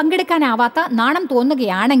ഒന്നിലും പങ്കെടുക്കാനാവാത്ത നാണം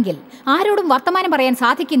തോന്നുകയാണെങ്കിൽ, ആരോടും വർത്തമാനം പറയാൻ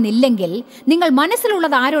സാധിക്കുന്നില്ലെങ്കിൽ, നിങ്ങൾ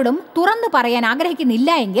മനസ്സിലുള്ളത് ആരോടും തുറന്നു പറയാൻ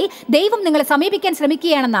ആഗ്രഹിക്കുന്നില്ല എങ്കിൽ, ദൈവം നിങ്ങളെ സമീപിക്കാൻ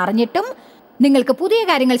ശ്രമിക്കുകയാണെന്ന് അറിഞ്ഞിട്ടും നിങ്ങൾക്ക് പുതിയ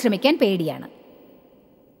കാര്യങ്ങൾ ശ്രമിക്കാൻ പേടിയാണ്.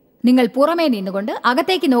 നിങ്ങൾ പുറമേ നിന്നുകൊണ്ട്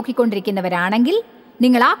അകത്തേക്ക് നോക്കിക്കൊണ്ടിരിക്കുന്നവരാണെങ്കിൽ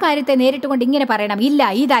നിങ്ങൾ ആ കാര്യത്തെ നേരിട്ടുകൊണ്ട് ഇങ്ങനെ പറയണം, ഇല്ല,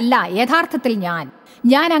 ഇതല്ല യഥാർത്ഥത്തിൽ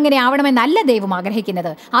ഞാൻ അങ്ങനെ ആവണമെന്നല്ല ദൈവം ആഗ്രഹിക്കുന്നത്.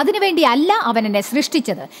 അതിനുവേണ്ടി അല്ല അവൻ എന്നെ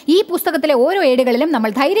സൃഷ്ടിച്ചത്. ഈ പുസ്തകത്തിലെ ഓരോ ഏടുകളിലും നമ്മൾ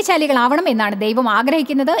ധൈര്യശാലികളാവണം എന്നാണ് ദൈവം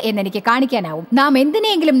ആഗ്രഹിക്കുന്നത് എന്നെനിക്ക് കാണിക്കാനാവും. നാം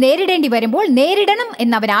എന്തിനെങ്കിലും നേരിടേണ്ടി വരുമ്പോൾ നേരിടണം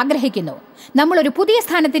എന്ന് അവൻ ആഗ്രഹിക്കുന്നു. നമ്മളൊരു പുതിയ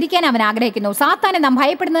സ്ഥാനത്തിരിക്കാൻ അവൻ ആഗ്രഹിക്കുന്നു. സാത്താനെ നാം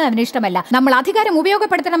ഭയപ്പെടുന്നത് അവന് ഇഷ്ടമല്ല. നമ്മൾ അധികാരം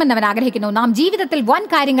ഉപയോഗപ്പെടുത്തണമെന്ന് അവൻ ആഗ്രഹിക്കുന്നു. നാം ജീവിതത്തിൽ വൻ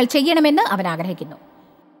കാര്യങ്ങൾ ചെയ്യണമെന്ന് അവൻ ആഗ്രഹിക്കുന്നു.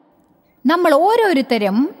 നമ്മൾ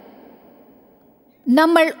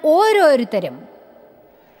ഓരോരുത്തരും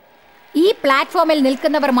ഈ പ്ലാറ്റ്ഫോമിൽ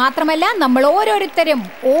നിൽക്കുന്നവർ മാത്രമല്ല, നമ്മൾ ഓരോരുത്തരും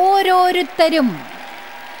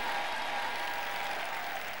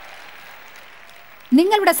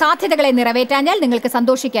നിങ്ങളുടെ സാധ്യതകളെ നിറവേറ്റാഞ്ഞാൽ നിങ്ങൾക്ക്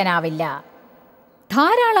സന്തോഷിക്കാനാവില്ല.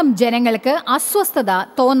 ധാരാളം ജനങ്ങൾക്ക് അസ്വസ്ഥത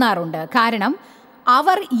തോന്നാറുണ്ട്. കാരണം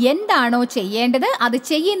അവർ എന്താണോ ചെയ്യേണ്ടത് അത്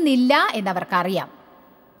ചെയ്യുന്നില്ല എന്നവർക്കറിയാം.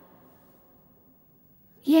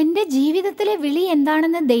 എൻ്റെ ജീവിതത്തിലെ വിളി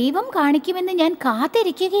എന്താണെന്ന് ദൈവം കാണിക്കുമെന്ന് ഞാൻ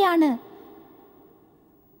കാത്തിരിക്കുകയാണ്.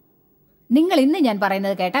 നിങ്ങൾ ഇന്ന് ഞാൻ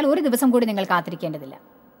പറയുന്നത് കേട്ടാൽ ഒരു ദിവസം കൂടി നിങ്ങൾ കാത്തിരിക്കേണ്ടതില്ല.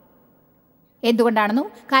 എന്തുകൊണ്ടാണെന്നോ?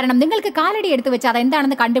 കാരണം നിങ്ങൾക്ക് കാലടി എടുത്തു വെച്ച്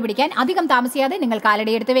അതെന്താണെന്ന് കണ്ടുപിടിക്കാൻ അധികം താമസിയാതെ നിങ്ങൾ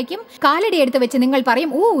കാലടി എടുത്തു വെക്കും. കാലടി എടുത്തു വെച്ച് നിങ്ങൾ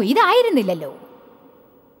പറയും, ഓ, ഇതായിരുന്നില്ലല്ലോ.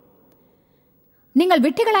 നിങ്ങൾ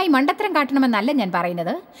വിഡ്ഢികളായി മണ്ടത്തരം കാട്ടണമെന്നല്ല ഞാൻ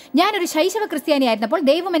പറയുന്നത്. ഞാനൊരു ശൈശവ ക്രിസ്ത്യാനിയായിരുന്നപ്പോൾ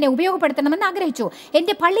ദൈവം എന്നെ ഉപയോഗപ്പെടുത്തണമെന്ന് ആഗ്രഹിച്ചു.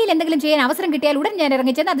 എൻ്റെ പള്ളിയിൽ എന്തെങ്കിലും ചെയ്യാൻ അവസരം കിട്ടിയാൽ ഉടൻ ഞാൻ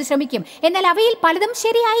ഇറങ്ങിച്ചെന്ന് അത് ശ്രമിക്കും. എന്നാൽ അവയിൽ പലതും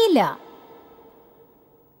ശരിയായില്ല.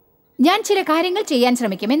 ഞാൻ ചില കാര്യങ്ങൾ ചെയ്യാൻ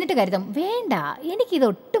ശ്രമിക്കും, എന്നിട്ട് കരുതും, വേണ്ട,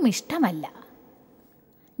 എനിക്കിതൊട്ടും ഇഷ്ടമല്ല.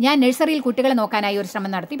 ഞാൻ നഴ്സറിയിൽ കുട്ടികളെ നോക്കാനായി ഒരു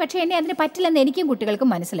ശ്രമം നടത്തി. പക്ഷേ എന്നെ അതിന് പറ്റില്ലെന്ന് എനിക്കും കുട്ടികൾക്കും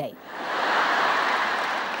മനസ്സിലായി.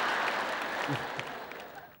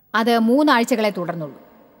 അത് 3 ആഴ്ചകളെ തുടർന്നുള്ളൂ.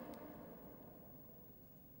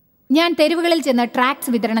 ഞാൻ തെരുവുകളിൽ ചെന്ന്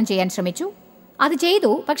ട്രാക്ട്സ് വിതരണം ചെയ്യാൻ ശ്രമിച്ചു. അത്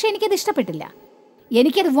ചെയ്തു, പക്ഷെ എനിക്കത് ഇഷ്ടപ്പെട്ടില്ല.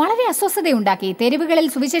 എനിക്കത് വളരെ അസ്വസ്ഥതയുണ്ടാക്കി. തെരുവുകളിൽ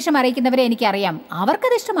സുവിശേഷം അറിയിക്കുന്നവരെ എനിക്കറിയാം,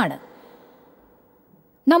 അവർക്കത് ഇഷ്ടമാണ്.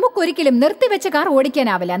 നമുക്കൊരിക്കലും നിർത്തിവെച്ച കാർ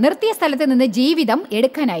ഓടിക്കാനാവില്ല. നിർത്തിയ സ്ഥലത്ത് നിന്ന് ജീവിതം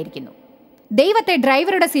എടുക്കാനായിരിക്കുന്നു. ദൈവത്തെ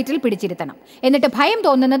ഡ്രൈവറുടെ സീറ്റിൽ പിടിച്ചിരുത്തണം. എന്നിട്ട് ഭയം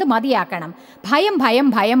തോന്നുന്നത് മതിയാക്കണം. ഭയം ഭയം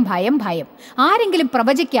ഭയം ഭയം ഭയം. ആരെങ്കിലും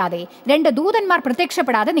പ്രവചിക്കാതെ, 2 ദൂതന്മാർ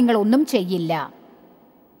പ്രത്യക്ഷപ്പെടാതെ നിങ്ങൾ ഒന്നും ചെയ്യില്ല.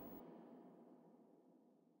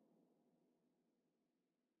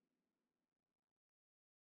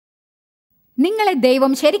 നിങ്ങളെ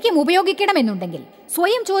ദൈവം ശരിക്കും ഉപയോഗിക്കണമെന്നുണ്ടെങ്കിൽ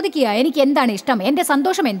സ്വയം ചോദിക്കുക, എനിക്ക് എന്താണ് ഇഷ്ടം, എൻ്റെ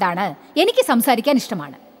സന്തോഷം എന്താണ്, എനിക്ക് സംസാരിക്കാൻ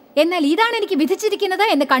ഇഷ്ടമാണ്, എന്നാൽ ഇതാണ് എനിക്ക് വിധിച്ചിരിക്കുന്നത്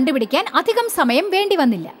എന്ന് കണ്ടുപിടിക്കാൻ അധികം സമയം വേണ്ടി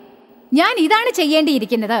വന്നില്ല. ഞാൻ ഇതാണ്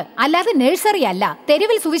ചെയ്യേണ്ടിയിരിക്കുന്നത്, അല്ലാതെ നഴ്സറി അല്ല,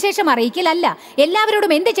 തെരുവിൽ സുവിശേഷം അറിയിക്കലല്ല,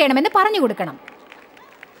 എല്ലാവരോടും എന്ത് ചെയ്യണമെന്ന് പറഞ്ഞു കൊടുക്കണം.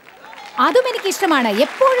 അതും എനിക്കിഷ്ടമാണ്,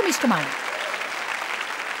 എപ്പോഴും ഇഷ്ടമാണ്.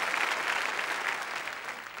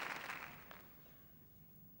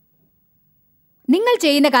 നിങ്ങൾ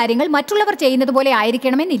ചെയ്യുന്ന കാര്യങ്ങൾ മറ്റുള്ളവർ ചെയ്യുന്നത് പോലെ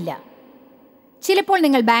ആയിരിക്കണമെന്നില്ല. ചിലപ്പോൾ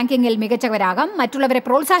നിങ്ങൾ ബാങ്കിങ്ങിൽ മികച്ചവരാകാം, മറ്റുള്ളവരെ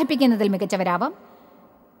പ്രോത്സാഹിപ്പിക്കുന്നതിൽ മികച്ചവരാവാം.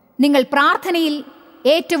 നിങ്ങൾ പ്രാർത്ഥനയിൽ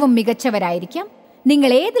ഏറ്റവും മികച്ചവരായിരിക്കാം. നിങ്ങൾ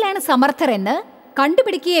ഏതിലാണ് സമർത്ഥർ എന്ന്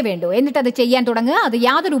കണ്ടുപിടിക്കുകയേ വേണ്ടൂ. എന്നിട്ടത് ചെയ്യാൻ തുടങ്ങുക. അത്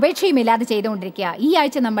യാതൊരു ഉപേക്ഷയുമില്ലാതെ ചെയ്തുകൊണ്ടിരിക്കുക. ഈ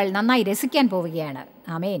ആഴ്ച നമ്മൾ നന്നായി രസിക്കാൻ പോവുകയാണ്.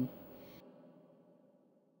 ആമേൻ.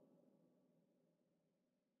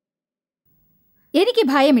 എനിക്ക്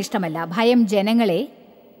ഭയം ഇഷ്ടമല്ല. ഭയം ജനങ്ങളെ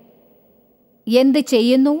എന്ത്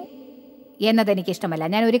ചെയ്യുന്നു എന്നതെനിക്കിഷ്ടമല്ല.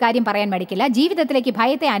 ഞാൻ ഒരു കാര്യം പറയാൻ മടിക്കില്ല. ജീവിതത്തിലേക്ക്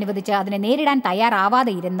ഭയത്തെ അനുവദിച്ച് അതിനെ നേരിടാൻ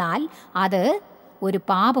തയ്യാറാവാതെ ഇരുന്നാൽ അത് ഒരു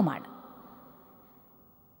പാപമാണ്.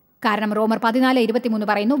 കാരണം റോമർ 14:23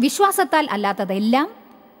 പറയുന്നു, വിശ്വാസത്താൽ അല്ലാത്തതെല്ലാം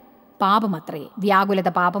പാപമത്രേ. വ്യാകുലത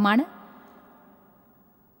പാപമാണ്,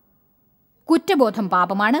 കുറ്റബോധം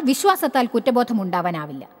പാപമാണ്. വിശ്വാസത്താൽ കുറ്റബോധം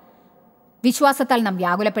ഉണ്ടാവാനാവില്ല. വിശ്വാസത്താൽ നാം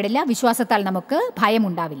വ്യാകുലപ്പെടില്ല. വിശ്വാസത്താൽ നമുക്ക്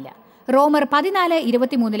ഭയമുണ്ടാവില്ല. റോമർ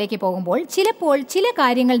 14:23 പോകുമ്പോൾ ചിലപ്പോൾ ചില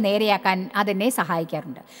കാര്യങ്ങൾ നേരെയാക്കാൻ അതെന്നെ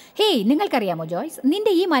സഹായിക്കാറുണ്ട്. ഹേയ്, നിങ്ങൾക്കറിയാമോ ജോയ്സ്,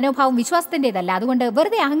 നിന്റെ ഈ മനോഭാവം വിശ്വാസത്തിൻ്റെതല്ല. അതുകൊണ്ട്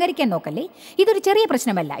വെറുതെ അഹങ്കരിക്കാൻ നോക്കല്ലേ. ഇതൊരു ചെറിയ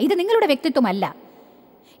പ്രശ്നമല്ല. ഇത് നിങ്ങളുടെ വ്യക്തിത്വമല്ല.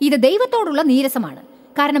 ഇത് ദൈവത്തോടുള്ള നീരസമാണ്.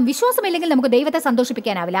 കാരണം വിശ്വാസമില്ലെങ്കിൽ നമുക്ക് ദൈവത്തെ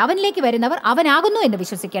സന്തോഷിപ്പിക്കാനാവില്ല. അവനിലേക്ക് വരുന്നവർ അവനാകുന്നു എന്ന്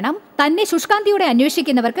വിശ്വസിക്കണം. തന്നെ ശുഷ്കാന്തിയോടെ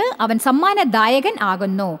അന്വേഷിക്കുന്നവർക്ക് അവൻ സമ്മാനദായകൻ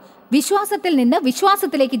ആകുന്നു. വിശ്വാസത്തിൽ നിന്ന്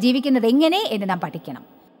വിശ്വാസത്തിലേക്ക് ജീവിക്കുന്നത് എങ്ങനെ എന്ന് നാം പഠിക്കണം.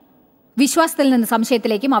 വിശ്വാസത്തിൽ നിന്ന്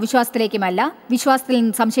സംശയത്തിലേക്കും അവിശ്വാസത്തിലേക്കുമല്ല. വിശ്വാസത്തിൽ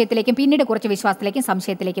നിന്ന് സംശയത്തിലേക്കും പിന്നീട് കുറച്ച് വിശ്വാസത്തിലേക്കും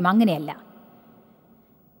സംശയത്തിലേക്കും, അങ്ങനെയല്ല.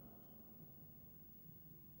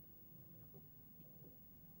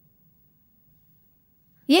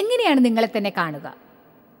 എങ്ങനെയാണ് നിങ്ങളെ തന്നെ കാണുക?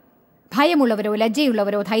 ഭയമുള്ളവരോ,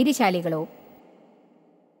 ലജ്ജയുള്ളവരോ, ധൈര്യശാലികളോ,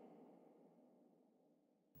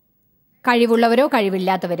 കഴിവുള്ളവരോ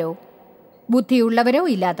കഴിവില്ലാത്തവരോ, ബുദ്ധിയുള്ളവരോ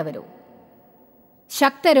ഇല്ലാത്തവരോ,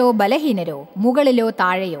 ശക്തരോ ബലഹീനരോ, മുകളിലോ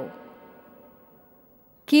താഴെയോ,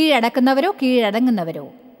 കീഴടക്കുന്നവരോ കീഴടങ്ങുന്നവരോ,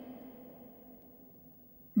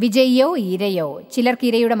 വിജയിയോ ഇരയോ? ചിലർക്ക്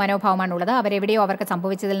ഇരയുടെ മനോഭാവമാണുള്ളത്. അവരെവിടെയോ അവർക്ക്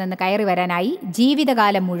സംഭവിച്ചതിൽ നിന്ന് കയറി വരാനായി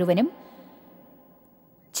ജീവിതകാലം മുഴുവനും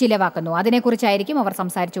ചിലവാക്കുന്നു. അതിനെക്കുറിച്ചായിരിക്കും അവർ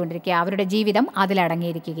സംസാരിച്ചുകൊണ്ടിരിക്കുക. അവരുടെ ജീവിതം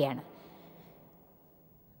അതിലടങ്ങിയിരിക്കുകയാണ്.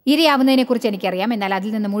 ഇരയാവുന്നതിനെക്കുറിച്ച് എനിക്കറിയാം, എന്നാൽ അതിൽ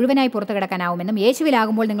നിന്ന് മുഴുവനായി പുറത്തു കിടക്കാനാവുമെന്നും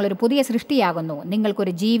യേശുവിലാകുമ്പോൾ നിങ്ങളൊരു പുതിയ സൃഷ്ടിയാകുന്നു,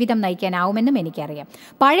 നിങ്ങൾക്കൊരു ജീവിതം നയിക്കാനാവുമെന്നും എനിക്കറിയാം.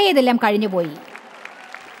 പഴയതെല്ലാം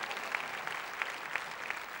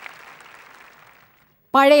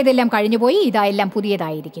കഴിഞ്ഞുപോയി, ഇതെല്ലാം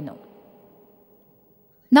പുതിയതായിരിക്കുന്നു.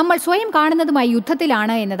 നമ്മൾ സ്വയം കാണുന്നതുമായി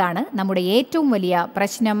യുദ്ധത്തിലാണ് എന്നതാണ് നമ്മുടെ ഏറ്റവും വലിയ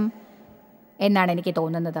പ്രശ്നം എന്നാണ് എനിക്ക്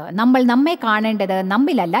തോന്നുന്നത്. നമ്മൾ നമ്മെ കാണേണ്ടത്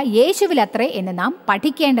നമ്മിലല്ല, യേശുവിലത്രേ എന്ന് നാം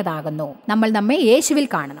പഠിക്കേണ്ടതാകുന്നു. നമ്മൾ നമ്മെ യേശുവിൽ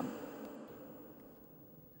കാണണം.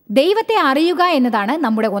 ദൈവത്തെ അറിയുക എന്നതാണ്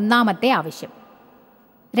നമ്മുടെ ഒന്നാമത്തെ ആവശ്യം.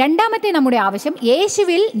 രണ്ടാമത്തെ നമ്മുടെ ആവശ്യം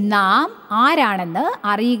യേശുവിൽ നാം ആരാണെന്ന്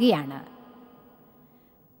അറിയുകയാണ്.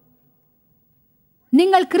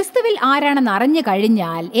 നിങ്ങൾ ക്രിസ്തുവിൽ ആരാണെന്ന് അറിഞ്ഞു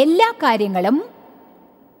കഴിഞ്ഞാൽ എല്ലാ കാര്യങ്ങളും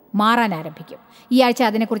മാറാൻ ആരംഭിക്കും. ഈ ആഴ്ച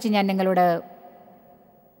അതിനെക്കുറിച്ച് ഞാൻ നിങ്ങളോട്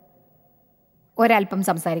ഒരൽപ്പം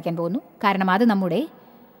സംസാരിക്കാൻ പോകുന്നു. കാരണം അത് നമ്മുടെ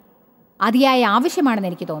അതിയായ ആവശ്യമാണെന്ന്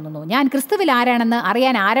എനിക്ക് തോന്നുന്നു. ഞാൻ ക്രിസ്തുവിൽ ആരാണെന്ന്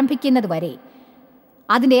അറിയാൻ ആരംഭിക്കുന്നത് വരെ,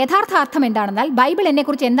 അതിൻ്റെ യഥാർത്ഥ അർത്ഥം എന്താണെന്നാൽ ബൈബിൾ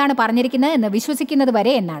എന്നെക്കുറിച്ച് എന്താണ് പറഞ്ഞിരിക്കുന്നത് എന്ന് വിശ്വസിക്കുന്നത്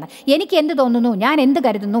വരെ എന്നാണ്. എനിക്ക് എന്ത് തോന്നുന്നു, ഞാൻ എന്ത്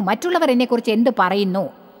കരുതുന്നു, മറ്റുള്ളവർ എന്നെക്കുറിച്ച് എന്ത് പറയുന്നു,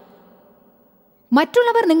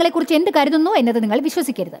 മറ്റുള്ളവർ നിങ്ങളെക്കുറിച്ച് എന്ത് കരുതുന്നു എന്നത് നിങ്ങൾ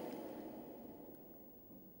വിശ്വസിക്കരുത്.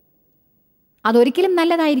 അതൊരിക്കലും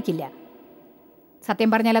നല്ലതായിരിക്കില്ല. സത്യം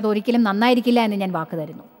പറഞ്ഞാൽ അതൊരിക്കലും നന്നായിരിക്കില്ല എന്ന് ഞാൻ വാക്ക്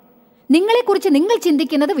തരുന്നു. നിങ്ങളെക്കുറിച്ച് നിങ്ങൾ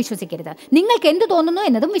ചിന്തിക്കുന്നത് വിശ്വസിക്കരുത്. നിങ്ങൾക്ക് എന്ത് തോന്നുന്നു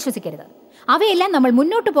എന്നതും വിശ്വസിക്കരുത്. അവയെല്ലാം നമ്മൾ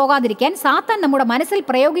മുന്നോട്ട് പോകാതിരിക്കാൻ സാത്താൻ നമ്മുടെ മനസ്സിൽ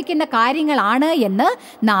പ്രയോഗിക്കുന്ന കാര്യങ്ങളാണ് എന്ന്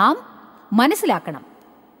നാം മനസ്സിലാക്കണം.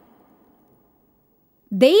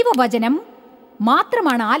 ദൈവവചനം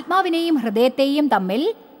മാത്രമാണ് ആത്മാവിനെയും ഹൃദയത്തെയും തമ്മിൽ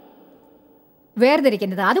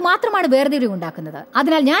വേർതിരിക്കുന്നത്. അത് മാത്രമാണ് വേർതിരിവുണ്ടാക്കുന്നത്.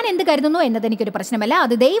 അതിനാൽ ഞാൻ എന്ത് കരുതുന്നു എന്നത് എനിക്കൊരു പ്രശ്നമല്ല.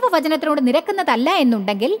 അത് ദൈവവചനത്തിനോട് നിരക്കുന്നതല്ല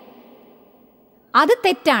എന്നുണ്ടെങ്കിൽ അത്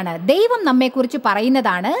തെറ്റാണ്. ദൈവം നമ്മെക്കുറിച്ച്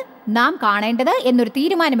പറയുന്നതാണ് നാം കാണേണ്ടത് എന്നൊരു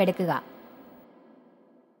തീരുമാനമെടുക്കുക.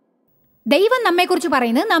 ദൈവം നമ്മെക്കുറിച്ച്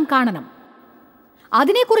പറയുന്നത് നാം കാണണം.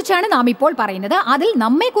 അതിനെക്കുറിച്ചാണ് നാം ഇപ്പോൾ പറയുന്നത്. അതിൽ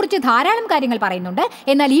നമ്മെക്കുറിച്ച് ധാരാളം കാര്യങ്ങൾ പറയുന്നുണ്ട്.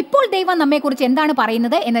 എന്നാൽ ഇപ്പോൾ ദൈവം നമ്മെക്കുറിച്ച് എന്താണ്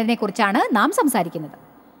പറയുന്നത് എന്നതിനെക്കുറിച്ചാണ് നാം സംസാരിക്കുന്നത്.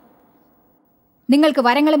 നിങ്ങൾക്ക്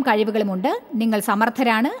വരങ്ങളും കഴിവുകളുമുണ്ട്. നിങ്ങൾ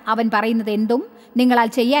സമർത്ഥരാണ്. അവൻ പറയുന്നത് എന്തും നിങ്ങളാൽ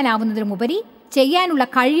ചെയ്യാനാവുന്നതിനുമുപരി ചെയ്യാനുള്ള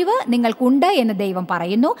കഴിവ് നിങ്ങൾക്കുണ്ട് എന്ന് ദൈവം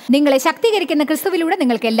പറയുന്നു. നിങ്ങളെ ശക്തീകരിക്കുന്ന ക്രിസ്തുവിലൂടെ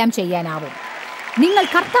നിങ്ങൾക്കെല്ലാം ചെയ്യാനാവും. നിങ്ങൾ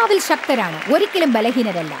കർത്താവിൽ ശക്തരാണ്, ഒരിക്കലും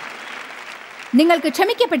ബലഹീനരല്ല. നിങ്ങൾക്ക്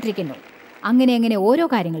ക്ഷമിക്കപ്പെട്ടിരിക്കുന്നു. അങ്ങനെ ഓരോ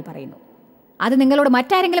കാര്യങ്ങൾ പറയുന്നു. അത് നിങ്ങളോട്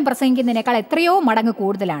മറ്റാരെങ്കിലും പ്രസംഗിക്കുന്നതിനേക്കാൾ എത്രയോ മടങ്ങ്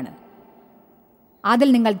കൂടുതലാണ്. അതിൽ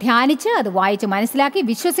നിങ്ങൾ ധ്യാനിച്ച് അത് വായിച്ച് മനസ്സിലാക്കി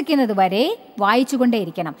വിശ്വസിക്കുന്നത് വരെ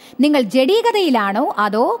വായിച്ചുകൊണ്ടേയിരിക്കണം. നിങ്ങൾ ജഡീകതയിലാണോ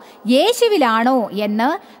അതോ യേശുവിലാണോ എന്ന്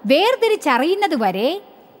വേർതിരിച്ചറിയുന്നത് വരെ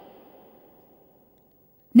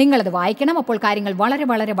നിങ്ങളത് വായിക്കണം. അപ്പോൾ കാര്യങ്ങൾ വളരെ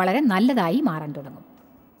വളരെ വളരെ നല്ലതായി മാറാൻ തുടങ്ങും.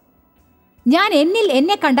 ഞാൻ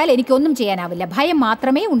എന്നെ കണ്ടാൽ എനിക്കൊന്നും ചെയ്യാനാവില്ല. ഭയം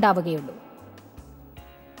മാത്രമേ ഉണ്ടാവുകയുള്ളൂ.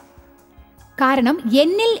 കാരണം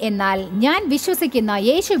എന്നിൽ എന്നാൽ ഞാൻ വിശ്വസിക്കുന്ന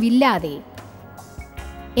യേശുവില്ലാതെ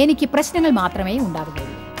എനിക്ക് പ്രശ്നങ്ങൾ മാത്രമേ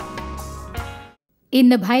ഉണ്ടാവുകയുള്ളൂ.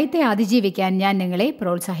 ഇന്ന് ഭയത്തെ അതിജീവിക്കാൻ ഞാൻ നിങ്ങളെ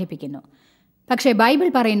പ്രോത്സാഹിപ്പിക്കുന്നു. പക്ഷേ ബൈബിൾ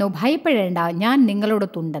പറയുന്നു, ഭയപ്പെടേണ്ട, ഞാൻ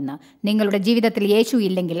നിങ്ങളോടൊത്തുണ്ടെന്ന്. നിങ്ങളുടെ ജീവിതത്തിൽ യേശു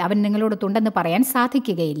ഇല്ലെങ്കിൽ അവൻ നിങ്ങളോടൊത്തുണ്ടെന്ന് പറയാൻ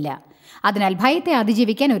സാധിക്കുകയില്ല. അതിനാൽ ഭയത്തെ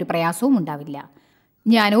അതിജീവിക്കാൻ ഒരു പ്രയാസവും ഉണ്ടാവില്ല.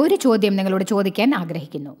 ഞാൻ ഒരു ചോദ്യം നിങ്ങളോട് ചോദിക്കാൻ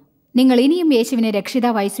ആഗ്രഹിക്കുന്നു. നിങ്ങൾ ഇനിയും യേശുവിനെ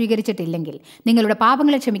രക്ഷിതാവായി സ്വീകരിച്ചിട്ടില്ലെങ്കിൽ, നിങ്ങളുടെ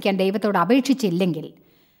പാപങ്ങളെ ക്ഷമിക്കാൻ ദൈവത്തോട് അപേക്ഷിച്ചില്ലെങ്കിൽ,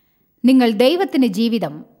 നിങ്ങൾ ദൈവത്തിന്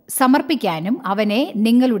ജീവിതം സമർപ്പിക്കാനും അവനെ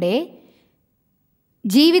നിങ്ങളുടെ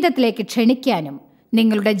ജീവിതത്തിലേക്ക് ക്ഷണിക്കാനും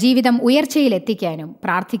നിങ്ങളുടെ ജീവിതം ഉയർച്ചയിലെത്തിക്കാനും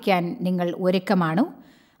പ്രാർത്ഥിക്കാൻ നിങ്ങൾ ഒരുക്കമാണോ?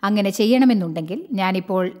 അങ്ങനെ ചെയ്യണമെന്നുണ്ടെങ്കിൽ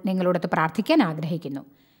ഞാനിപ്പോൾ നിങ്ങളോടൊത്ത് പ്രാർത്ഥിക്കാൻ ആഗ്രഹിക്കുന്നു.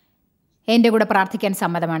 എൻ്റെ കൂടെ പ്രാർത്ഥിക്കാൻ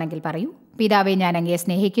സമ്മതമാണെങ്കിൽ പറയൂ. പിതാവേ, ഞാൻ അങ്ങയെ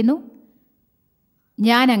സ്നേഹിക്കുന്നു.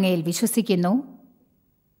 ഞാൻ അങ്ങയിൽ വിശ്വസിക്കുന്നു.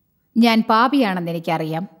 ഞാൻ പാപിയാണെന്ന്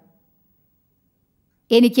എനിക്കറിയാം.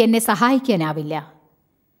 എനിക്ക് എന്നെ സഹായിക്കാനാവില്ല.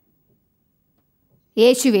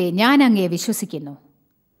 യേശുവേ, ഞാൻ അങ്ങയെ വിശ്വസിക്കുന്നു.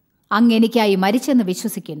 അങ്ങ് എനിക്കായി മരിച്ചെന്ന്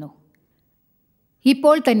വിശ്വസിക്കുന്നു.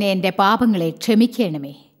 ഇപ്പോൾ തന്നെ എൻ്റെ പാപങ്ങളെ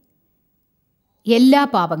ക്ഷമിക്കണമേ, എല്ലാ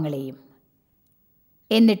പാപങ്ങളെയും.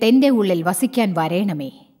 എന്നിട്ട് എൻ്റെ ഉള്ളിൽ വസിക്കാൻ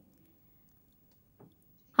വരേണമേ.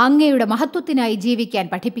 അങ്ങയുടെ മഹത്വത്തിനായി ജീവിക്കാൻ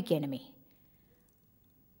പഠിപ്പിക്കണമേ.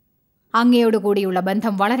 അങ്ങയോടുകൂടിയുള്ള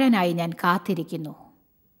ബന്ധം വളരാനായി ഞാൻ കാത്തിരിക്കുന്നു.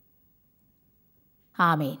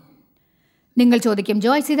 ആമേൻ. നിങ്ങൾ ചോദിക്കും,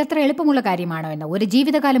 ജോയ്സ്, ഇതത്ര എളുപ്പമുള്ള കാര്യമാണോ എന്ന്? ഒരു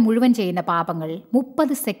ജീവിതകാലം മുഴുവൻ ചെയ്യുന്ന പാപങ്ങൾ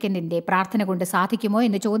 30 സെക്കൻഡിൻ്റെ പ്രാർത്ഥന കൊണ്ട് സാധിക്കുമോ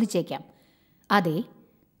എന്ന് ചോദിച്ചേക്കാം. അതെ,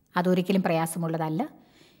 അതൊരിക്കലും പ്രയാസമുള്ളതല്ല.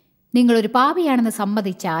 നിങ്ങളൊരു പാപിയാണെന്ന്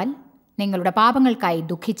സമ്മതിച്ചാൽ, നിങ്ങളുടെ പാപങ്ങൾക്കായി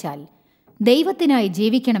ദുഃഖിച്ചാൽ, ദൈവത്തിനായി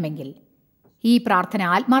ജീവിക്കണമെങ്കിൽ ഈ പ്രാർത്ഥന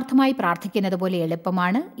ആത്മാർത്ഥമായി പ്രാർത്ഥിക്കുന്നത് പോലെ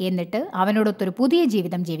എളുപ്പമാണ്. എന്നിട്ട് അവനോടൊത്തൊരു പുതിയ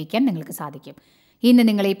ജീവിതം ജീവിക്കാൻ നിങ്ങൾക്ക് സാധിക്കും. ഇന്ന്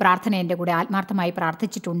നിങ്ങൾ ഈ പ്രാർത്ഥന എൻ്റെ കൂടെ ആത്മാർത്ഥമായി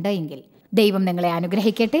പ്രാർത്ഥിച്ചിട്ടുണ്ട് എങ്കിൽ ദൈവം നിങ്ങളെ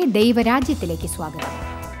അനുഗ്രഹിക്കട്ടെ. ദൈവരാജ്യത്തിലേക്ക് സ്വാഗതം.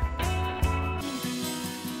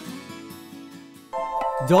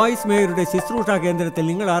 ജോയ്സ് മേയറുടെ ശുശ്രൂഷാ കേന്ദ്രത്തിൽ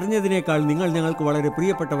നിങ്ങൾ അറിഞ്ഞതിനേക്കാൾ നിങ്ങൾ ഞങ്ങൾക്ക് വളരെ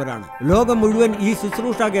പ്രിയപ്പെട്ടവരാണ്. ലോകം മുഴുവൻ ഈ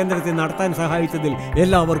ശുശ്രൂഷാ കേന്ദ്രത്തെ നടത്താൻ സഹായിച്ചതിൽ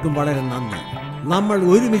എല്ലാവർക്കും വളരെ നന്ദി. നമ്മൾ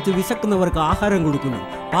ഒരുമിച്ച് വിശക്കുന്നവർക്ക് ആഹാരം കൊടുക്കുന്നു,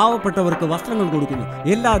 പാവപ്പെട്ടവർക്ക് വസ്ത്രങ്ങൾ കൊടുക്കുന്നു,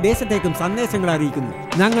 എല്ലാ ദേശത്തേക്കും സന്ദേശങ്ങൾ അറിയിക്കുന്നു.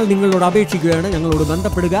 ഞങ്ങൾ നിങ്ങളോട് അപേക്ഷിക്കുകയാണ്, ഞങ്ങളോട്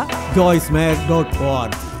ബന്ധപ്പെടുക.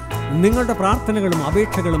 joycemeyer.org. നിങ്ങളുടെ പ്രാർത്ഥനകളും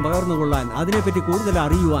അപേക്ഷകളും പകർന്നുകൊള്ളാൻ, അതിനെപ്പറ്റി കൂടുതൽ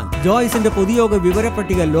അറിയുവാൻ, ജോയ്സിന്റെ പൊതുയോഗ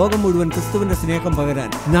വിവരപ്പട്ടിക ലോകം മുഴുവൻ ക്രിസ്തുവിന്റെ സ്നേഹം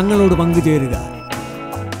പകരാൻ ഞങ്ങളോട് പങ്കുചേരുക.